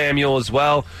 Deebo Samuel as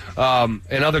well,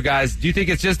 and other guys. Do you think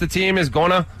it's just the team is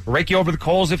going to rake you over the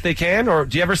coals if they can? Or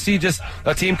do you ever see just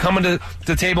a team coming to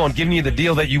the table and giving you the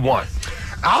deal that you want?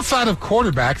 Outside of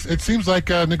quarterbacks, it seems like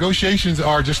negotiations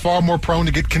are just far more prone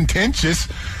to get contentious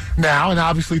now, and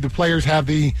obviously the players have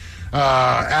the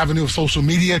avenue of social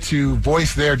media to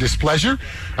voice their displeasure.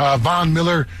 Von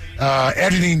Miller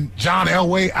editing John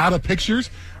Elway out of pictures.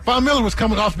 Von Miller was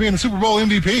coming off being the Super Bowl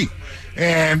MVP,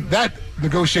 and that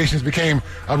negotiations became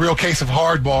a real case of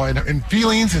hardball, and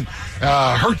feelings and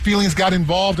hurt feelings got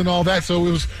involved and all that, so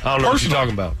it was I don't know what you're personal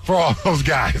talking about. For all those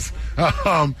guys.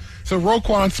 So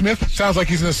Roquan Smith sounds like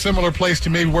he's in a similar place to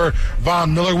maybe where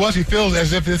Von Miller was. He feels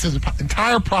as if this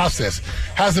entire process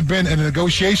hasn't been a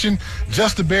negotiation,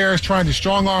 just the Bears trying to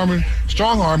strong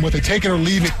arm with a take it or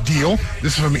leave it deal.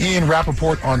 This is from Ian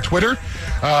Rappaport on Twitter.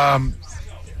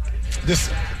 This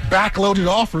backloaded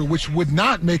offer, which would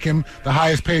not make him the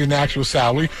highest paid in actual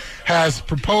salary, has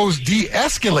proposed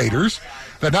de-escalators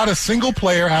that not a single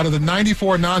player out of the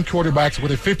 94 non-quarterbacks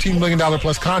with a $15 million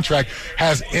plus contract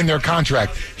has in their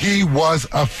contract. He was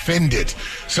offended.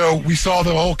 So we saw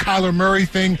the whole Kyler Murray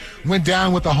thing went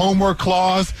down with the homework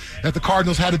clause that the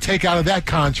Cardinals had to take out of that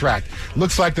contract.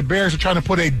 Looks like the Bears are trying to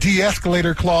put a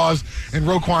de-escalator clause in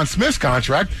Roquan Smith's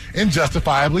contract, and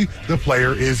justifiably the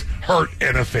player is hurt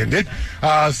and offended.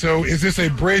 So is this a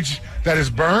bridge that is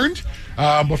burned?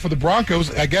 But for the Broncos,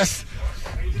 I guess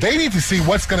they need to see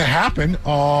what's going to happen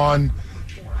on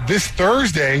this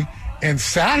Thursday and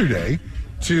Saturday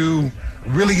to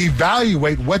really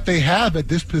evaluate what they have at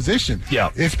this position. Yeah.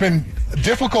 It's been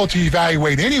difficult to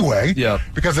evaluate anyway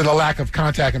because of the lack of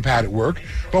contact and padded work.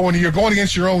 But when you're going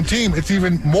against your own team, it's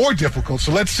even more difficult.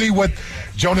 So let's see what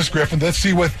Jonas Griffin, let's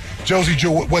see what Josie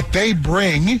Jewell, what they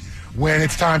bring when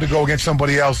it's time to go against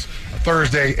somebody else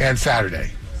Thursday and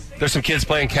Saturday. There's some kids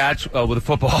playing catch with a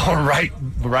football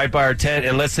right by our tent,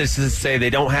 and let's just say they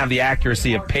don't have the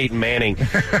accuracy of Peyton Manning.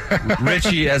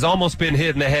 Richie has almost been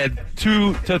hit in the head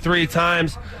 2 to 3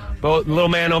 times, but the little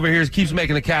man over here keeps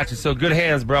making the catches, so good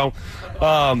hands, bro.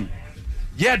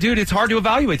 Yeah, dude, it's hard to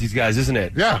evaluate these guys, isn't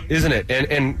it? Yeah. Isn't it?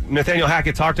 And Nathaniel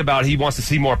Hackett talked about he wants to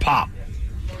see more pop.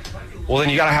 Well, then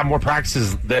you got to have more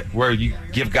practices where you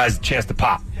give guys a chance to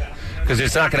pop. Because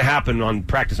it's not going to happen on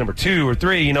practice number 2 or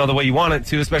 3, the way you want it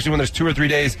to, especially when there's 2 or 3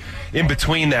 days in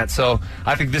between that. So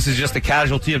I think this is just a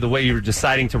casualty of the way you're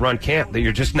deciding to run camp, that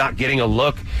you're just not getting a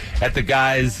look at the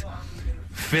guys'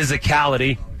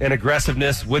 physicality and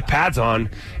aggressiveness with pads on.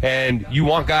 And you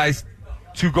want guys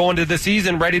to go into the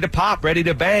season ready to pop, ready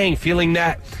to bang, feeling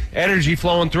that energy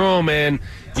flowing through them and,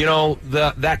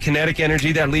 that kinetic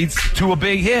energy that leads to a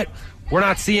big hit. We're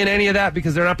not seeing any of that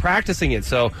because they're not practicing it.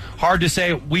 So hard to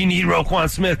say we need Roquan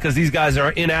Smith because these guys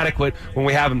are inadequate when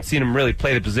we haven't seen them really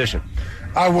play the position.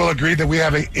 I will agree that we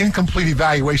have an incomplete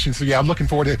evaluation. So, yeah, I'm looking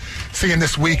forward to seeing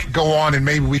this week go on, and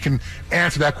maybe we can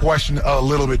answer that question a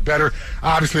little bit better.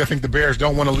 Obviously, I think the Bears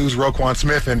don't want to lose Roquan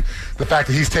Smith, and the fact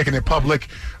that he's taking it public,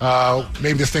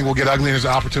 maybe this thing will get ugly, and there's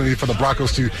an opportunity for the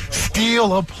Broncos to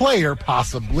steal a player,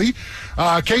 possibly.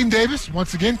 Caden Davis,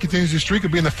 once again, continues his streak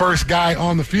of being the first guy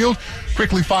on the field,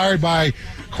 quickly fired by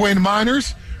Quinn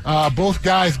Miners. Both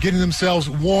guys getting themselves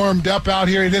warmed up out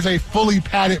here. It is a fully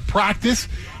padded practice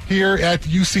here at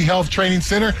UC Health Training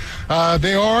Center.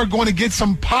 They are going to get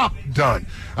some pop done.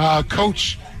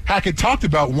 Coach Hackett talked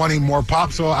about wanting more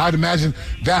pop, so I'd imagine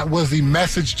that was the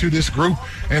message to this group,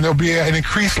 and there'll be an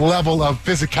increased level of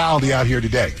physicality out here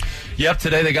today. Yep,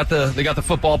 today they got the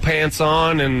football pants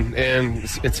on, and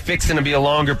it's fixing to be a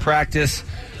longer practice.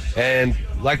 And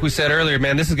like we said earlier,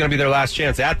 man, this is going to be their last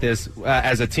chance at this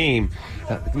as a team.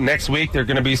 Next week, they're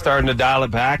going to be starting to dial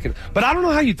it back. But I don't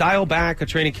know how you dial back a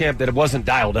training camp that it wasn't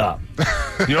dialed up.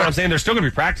 You know what I'm saying? They're still going to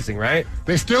be practicing, right?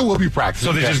 They still will be practicing.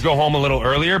 So they just go home a little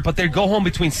earlier, but they go home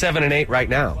between 7 and 8 right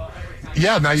now.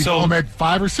 Yeah, now you go home at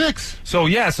 5 or 6. So,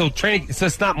 training, so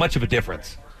it's not much of a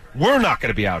difference. We're not going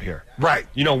to be out here. Right.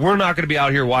 We're not going to be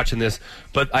out here watching this,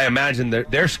 but I imagine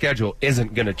their schedule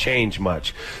isn't going to change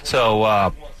much.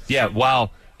 So,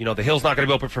 while the Hill's not going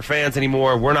to be open for fans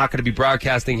anymore, we're not going to be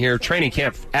broadcasting here. Training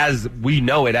camp, as we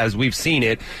know it, as we've seen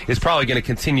it, is probably going to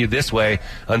continue this way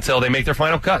until they make their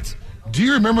final cuts. Do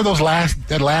you remember that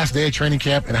last day of training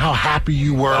camp and how happy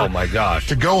you were? Oh, my gosh.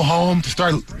 To go home, to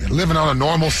start living on a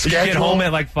normal schedule. You get home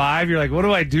at like 5, you're like, what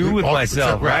do I do with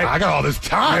myself, right? I got all this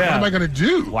time. Yeah. What am I going to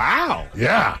do? Wow.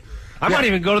 Yeah. I might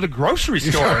even go to the grocery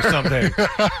store or something.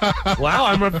 Wow,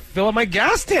 I'm going to fill up my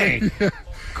gas tank.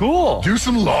 Cool. Do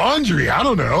some laundry. I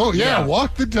don't know. Yeah. Yeah.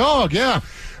 Walk the dog. Yeah.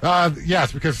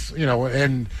 Yes, because,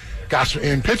 in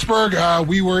Pittsburgh,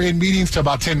 we were in meetings till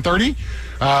about 10:30.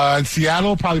 In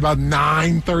Seattle, probably about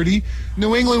 9:30.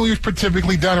 New England, we were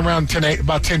typically done around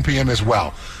about 10 p.m. as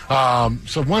well.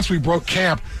 So once we broke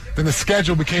camp, then the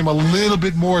schedule became a little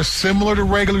bit more similar to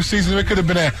regular season. There could have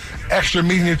been an extra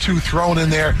meeting or two thrown in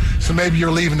there. So maybe you're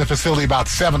leaving the facility about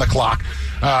 7 o'clock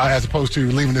as opposed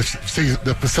to leaving the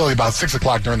facility about 6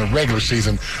 o'clock during the regular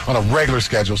season on a regular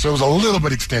schedule. So it was a little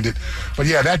bit extended. But,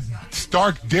 yeah, that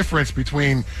stark difference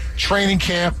between training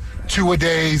camp,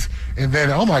 2-a-days, and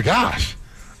then, oh, my gosh,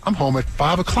 I'm home at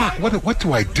 5 o'clock. What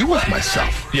do I do with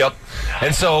myself? Yep.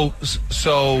 And so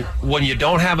when you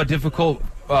don't have a difficult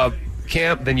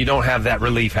camp, then you don't have that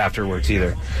relief afterwards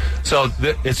either. So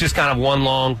it's just kind of one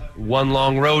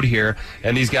long road here.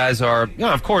 And these guys are,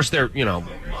 of course they're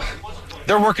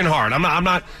working hard. I'm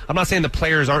not saying the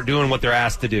players aren't doing what they're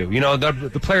asked to do.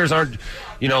 The players aren't,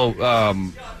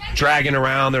 dragging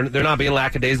around. They're not being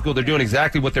lackadaisical. They're doing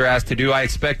exactly what they're asked to do. I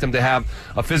expect them to have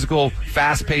a physical,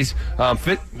 fast-paced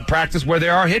fit practice where they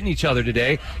are hitting each other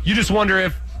today. You just wonder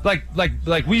if, like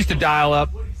we used to dial up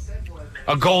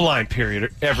a goal line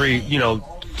period every,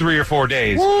 3 or 4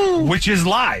 days, which is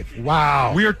live.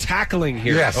 Wow. We are tackling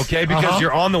here, yes. Okay? Because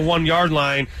you're on the 1 yard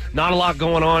line. Not a lot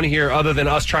going on here other than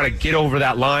us trying to get over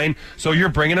that line. So you're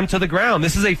bringing them to the ground.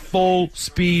 This is a full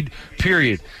speed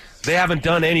period. They haven't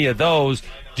done any of those.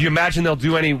 Do you imagine they'll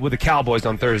do any with the Cowboys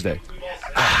on Thursday?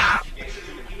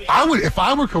 I would, if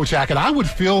I were Coach Hackett, I would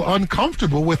feel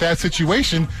uncomfortable with that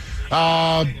situation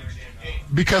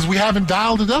because we haven't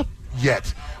dialed it up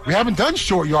yet. We haven't done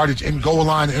short yardage and goal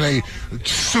line in a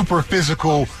super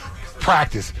physical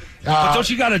practice. But don't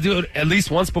you got to do it at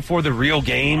least once before the real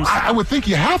games? I would think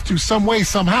you have to some way,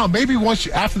 somehow. Maybe once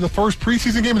after the first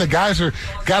preseason game and the guys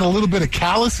got a little bit of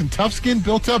callus and tough skin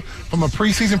built up from a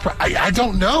preseason. I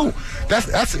don't know.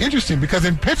 That's interesting because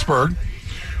in Pittsburgh,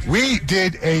 we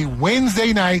did a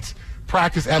Wednesday night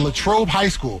practice at Latrobe High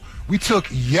School. We took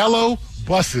yellow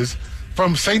buses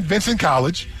from St. Vincent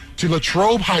College to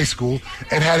Latrobe High School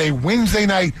and had a Wednesday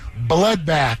night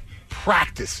bloodbath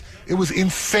practice. It was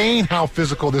insane how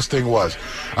physical this thing was.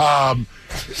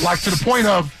 Like to the point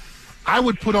of, I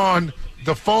would put on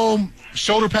the foam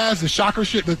shoulder pads, the shocker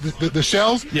shit, the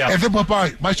shells, and then put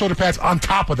my shoulder pads on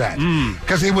top of that.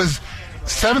 Because it was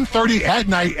 7:30 at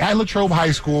night at Latrobe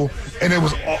High School, and it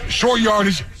was short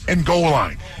yardage and goal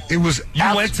line. It was.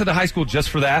 You went to the high school just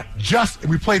for that?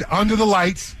 We played under the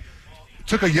lights.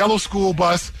 Took a yellow school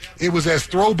bus. It was as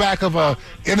throwback of a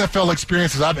NFL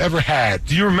experience as I've ever had.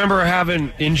 Do you remember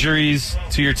having injuries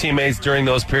to your teammates during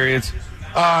those periods?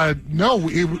 No.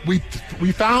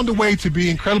 We found a way to be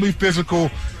incredibly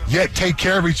physical, yet take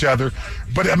care of each other.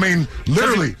 But, I mean,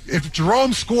 literally, if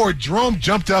Jerome scored, Jerome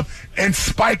jumped up and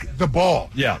spiked the ball.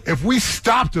 Yeah. If we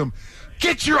stopped him,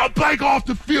 get your blank off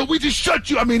the field. We just shut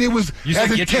you. I mean, it was. You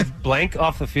said get your blank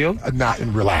off the field? Not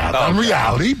in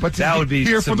reality, but that would be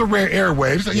here for the rare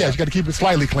airwaves. Yeah, you got to keep it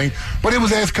slightly clean. But it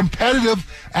was as competitive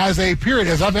as a period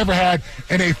as I've ever had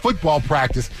in a football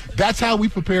practice. That's how we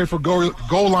prepared for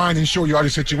goal line and short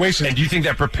yardage situations. And do you think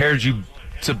that prepared you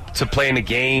to play in a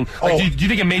game? Like, do you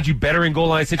think it made you better in goal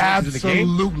line situations in the game?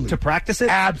 Absolutely. To practice it?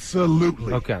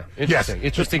 Absolutely. Okay. Interesting. Yes.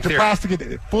 Interesting theory. To practice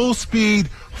it, full speed,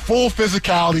 full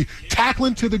physicality,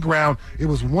 tackling to the ground. It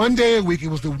was 1 day a week. It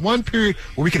was the one period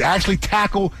where we could actually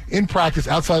tackle in practice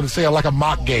outside of, say, like a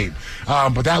mock game.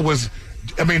 But that was...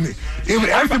 I mean,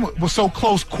 everything was so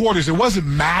close quarters. It wasn't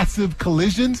massive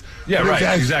collisions. Yeah, right.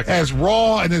 Exactly. As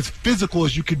raw and as physical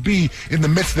as you could be in the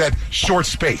midst of that short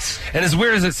space. And as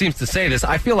weird as it seems to say this,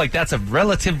 I feel like that's a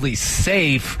relatively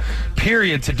safe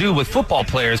period to do with football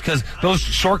players because those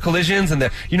short collisions and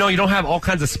you don't have all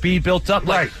kinds of speed built up.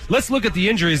 Like, right. Let's look at the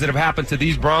injuries that have happened to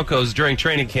these Broncos during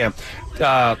training camp.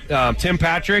 Tim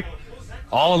Patrick,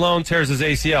 all alone, tears his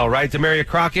ACL, right? Demaria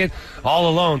Crockett, all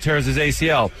alone, tears his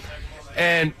ACL.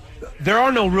 And there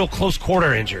are no real close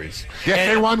quarter injuries.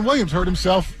 Yeah, K'Ron Williams hurt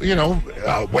himself,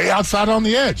 way outside on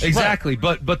the edge. Exactly,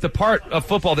 right. but the part of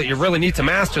football that you really need to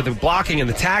master, the blocking and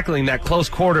the tackling, that close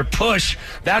quarter push,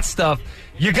 that stuff,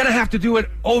 you're going to have to do it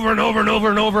over and over and over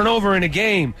and over and over in a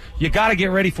game. You got to get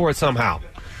ready for it somehow.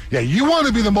 Yeah, you want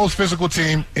to be the most physical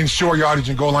team in short yardage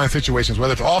and goal line situations,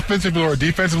 whether it's offensively or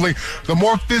defensively. The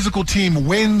more physical team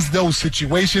wins those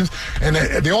situations, and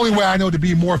the only way I know to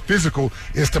be more physical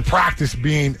is to practice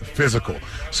being physical.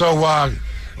 So,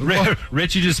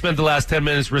 Rich, you just spent the last 10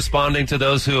 minutes responding to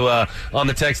those who on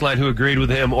the text line who agreed with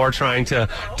him or trying to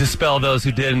dispel those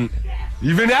who didn't.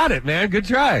 You've been at it, man. Good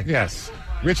try. Yes.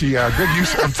 Richie, good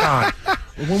use of time.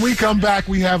 When we come back,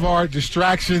 we have our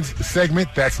distractions segment.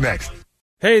 That's next.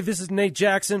 Hey, this is Nate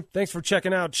Jackson. Thanks for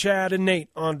checking out Chad and Nate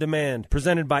on Demand,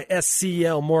 presented by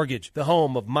SCL Mortgage, the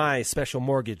home of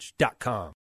myspecialmortgage.com.